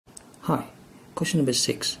Hi, question number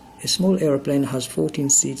 6. A small aeroplane has 14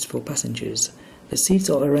 seats for passengers. The seats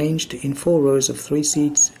are arranged in 4 rows of 3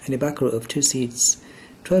 seats and a back row of 2 seats.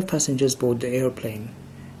 12 passengers board the aeroplane.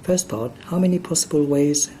 First part, how many possible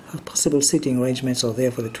seating arrangements are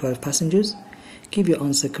there for the 12 passengers? Give your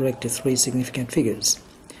answer correct to 3 significant figures.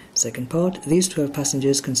 Second part, these 12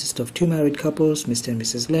 passengers consist of 2 married couples, Mr. and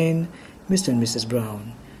Mrs. Lane, Mr. and Mrs.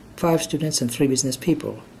 Brown, 5 students and 3 business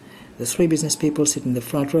people. The 3 business people sit in the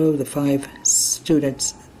front row, the 5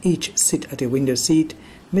 students each sit at a window seat,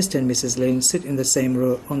 Mr. and Mrs. Lane sit in the same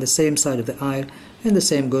row on the same side of the aisle, and the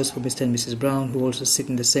same goes for Mr. and Mrs. Brown, who also sit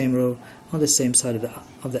in the same row on the same side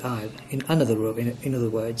of the aisle, in another row, in other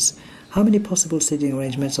words. How many possible seating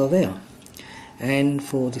arrangements are there? And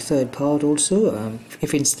for the third part also,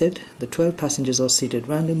 if instead the 12 passengers are seated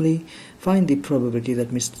randomly, find the probability that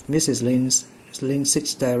Mrs. Lane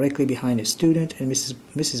sits directly behind a student and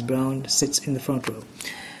Mrs. Brown sits in the front row.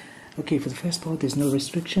 Okay, for the first part there's no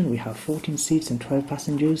restriction. We have 14 seats and 12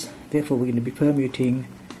 passengers. Therefore we're going to be permuting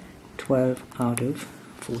 12 out of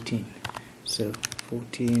 14. So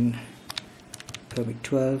 14 permute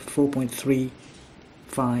 12, 4.3,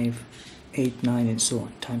 5, 8, 9 and so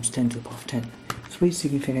on, times 10 to the power of 10. 3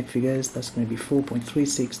 significant figures, that's going to be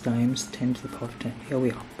 4.36 times 10 to the power of 10. Here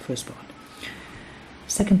we are, first part.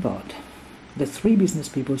 Second part, the 3 business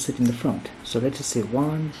people sit in the front. So let us say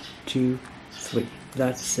 1, 2, 3.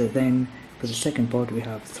 That's then, for the second part, we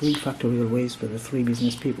have 3 factorial ways for the 3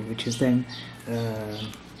 business people, which is then,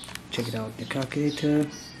 check it out in the calculator,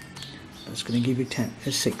 that's going to give you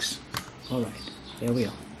 6. Alright, there we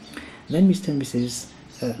are. Then Mr. and Mrs.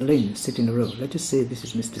 Lane sit in a row. Let us say this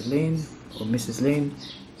is Mr. Lane or Mrs. Lane,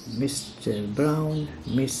 Mr. Brown,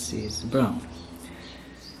 Mrs. Brown.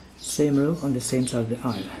 Same row on the same side of the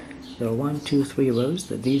aisle. There are 1, 2, 3 rows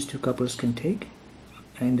that these 2 couples can take,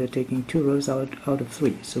 and they're taking 2 rows out of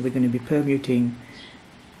 3. So we're going to be permuting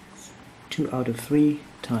 2 out of 3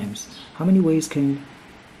 times. How many ways can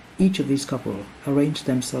each of these couple arrange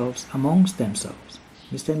themselves amongst themselves?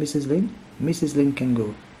 Mr. and Mrs. Lane? Mrs. Lane can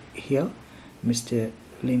go here, Mr.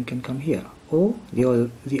 Lane can come here, or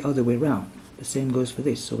the other way round. The same goes for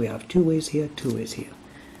this. So we have 2 ways here, 2 ways here.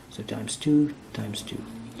 So times 2 times 2.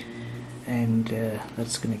 And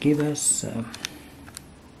that's going to give us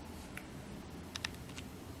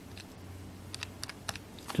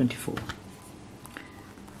 24.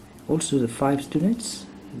 Also the 5 students,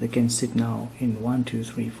 they can sit now in 1, 2,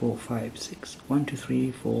 3, 4, 5, 6. 1, 2,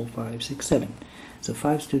 3, 4, 5, 6, 7. So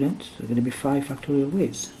 5 students, so going to be 5 factorial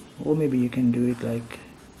ways. Or maybe you can do it like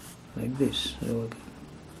this. So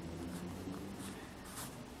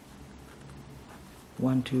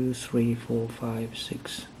 1, 2, 3, 4, 5,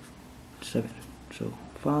 6, 7. So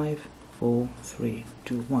 5, 4, 3,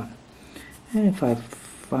 2, 1. And 5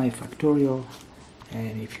 factorial.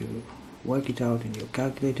 And if you work it out in your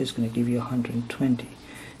calculator, it's going to give you 120.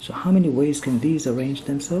 So how many ways can these arrange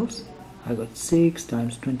themselves? I got 6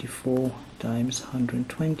 times 24 times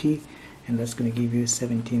 120, and that's going to give you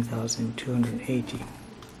 17,280.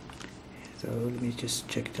 So let me just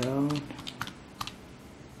check it out.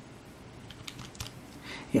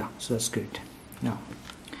 Yeah, so that's good. Now,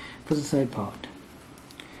 for the third part,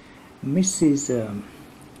 Mrs.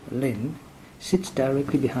 Lynn sits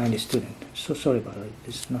directly behind a student. So sorry about it,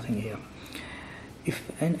 there's nothing here.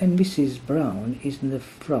 And Mrs. Brown is in the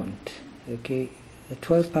front. Okay, the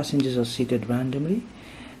 12 passengers are seated randomly,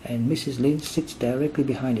 and Mrs. Lynn sits directly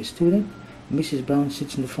behind a student. Mrs. Brown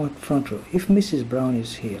sits in the front row. If Mrs. Brown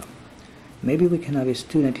is here, maybe we can have a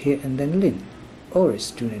student here and then Lynn, or a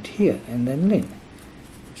student here and then Lynn.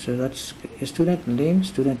 So that's a student and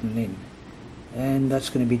Lynn, and that's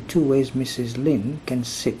going to be 2 ways Mrs. Lynn can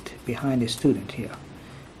sit behind a student here.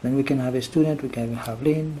 Then we can have a student, we can have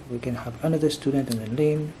Lynn, we can have another student and then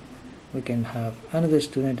Lynn, we can have another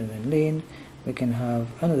student and then Lynn, we can have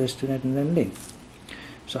another student and then Lynn.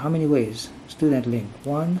 So how many ways? Student Lynn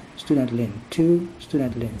 1, student Lynn 2,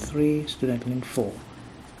 student Lynn 3, student Lynn 4.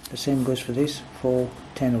 The same goes for this for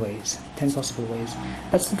 10 ways, 10 possible ways.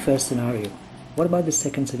 That's the first scenario. What about the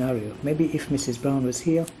second scenario? Maybe if Mrs. Brown was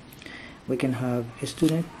here, we can have a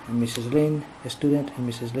student and Mrs. Lane, a student and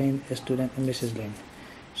Mrs. Lane, a student and Mrs. Lane.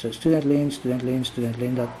 So student Lane, student Lane, student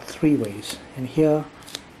Lane, that's 3 ways. And here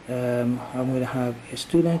I'm going to have a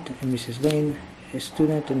student and Mrs. Lane, a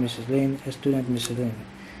student and Mrs. Lane, a student and Mrs. Lane.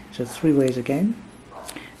 So 3 ways again.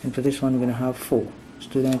 And for this one we're going to have 4.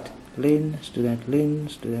 Student Lane, student Lane,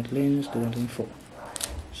 student Lane, student Lane 4.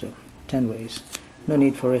 So 10 ways. No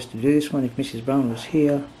need for us to do this one. If Mrs. Brown was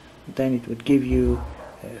here, then it would give you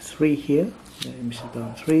 3 here, Mrs.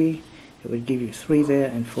 Brown 3, it would give you 3 there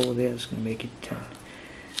and 4 there. It's going to make it 10.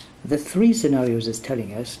 The three scenarios is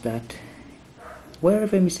telling us that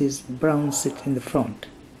wherever Mrs. Brown sits in the front,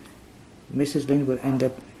 Mrs. Lynn will end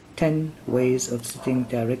up 10 ways of sitting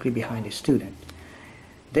directly behind a student.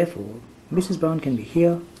 Therefore, Mrs. Brown can be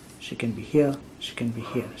here, she can be here, she can be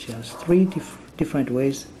here. She has three different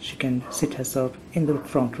ways she can sit herself in the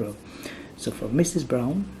front row. So for Mrs.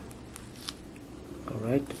 Brown,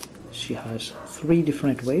 alright, she has three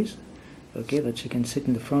different ways, okay, that she can sit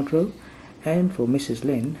in the front row. And for Mrs.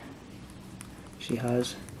 Lynn, she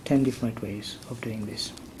has 10 different ways of doing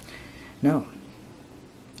this. Now,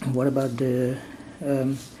 what about the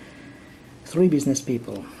three business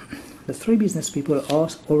people? The three business people are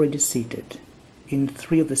already seated in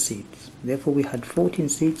 3 of the seats. Therefore, we had 14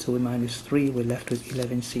 seats, so we minus 3, we're left with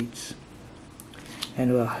 11 seats.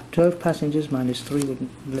 And we have 12 passengers minus 3, we're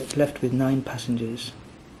left with 9 passengers.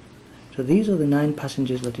 So these are the 9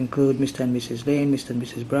 passengers that include Mr. and Mrs. Lane, Mr. and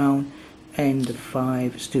Mrs. Brown, and the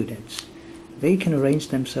 5 students. They can arrange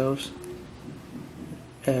themselves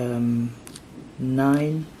 9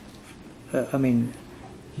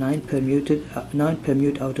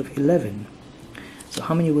 permute out of 11. So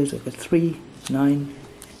how many ways? I've got 3, 9,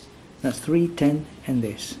 that's 3, 10, and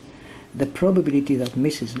this. The probability that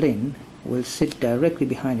Mrs. Lynn will sit directly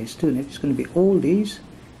behind a student is going to be all these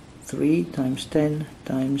 3 times 10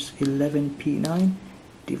 times 11p9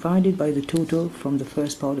 divided by the total from the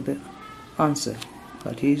first part of the answer,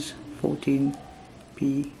 that is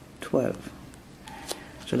 14p12.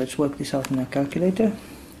 So let's work this out in our calculator,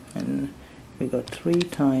 and we got 3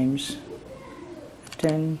 times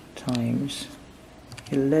 10 times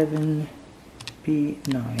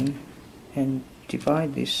 11p9 and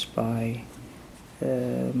divide this by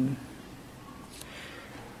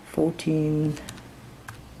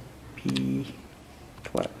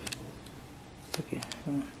 14p12. Okay,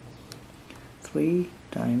 3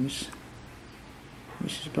 times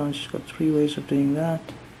Mrs. Brown, she's got 3 ways of doing that.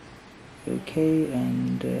 Okay,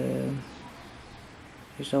 and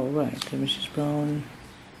it's all right. Mrs. Brown,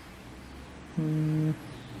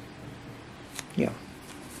 yeah,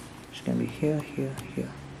 it's going to be here, here,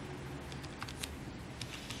 here.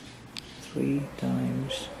 3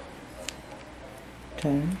 times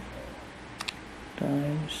 10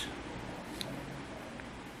 times,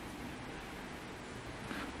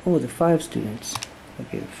 oh, the 5 students.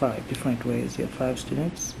 Okay, 5 different ways here, 5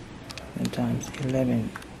 students, and times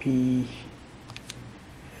 11p9,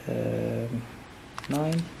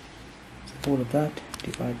 so all of that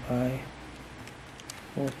divided by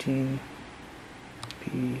 14p12.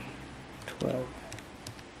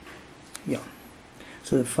 Yeah,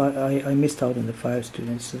 so the 5, I missed out on the 5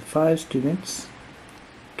 students. So 5 students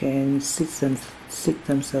can sit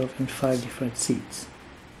themselves in 5 different seats.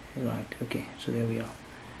 Right, okay, so there we are.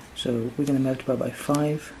 So we're going to multiply by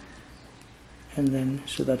 5, and then,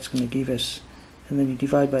 so that's going to give us, and then you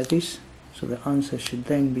divide by this, so the answer should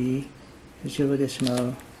then be 0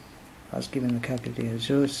 decimal, as given in the calculator,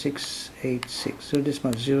 0686, 0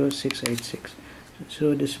 decimal 0686,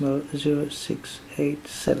 0 decimal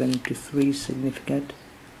 0687 to 3 significant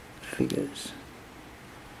figures.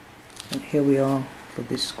 And here we are for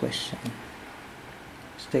this question.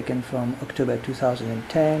 It's taken from October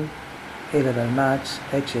 2010, A-Level Maths,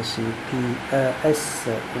 HSC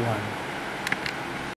S1.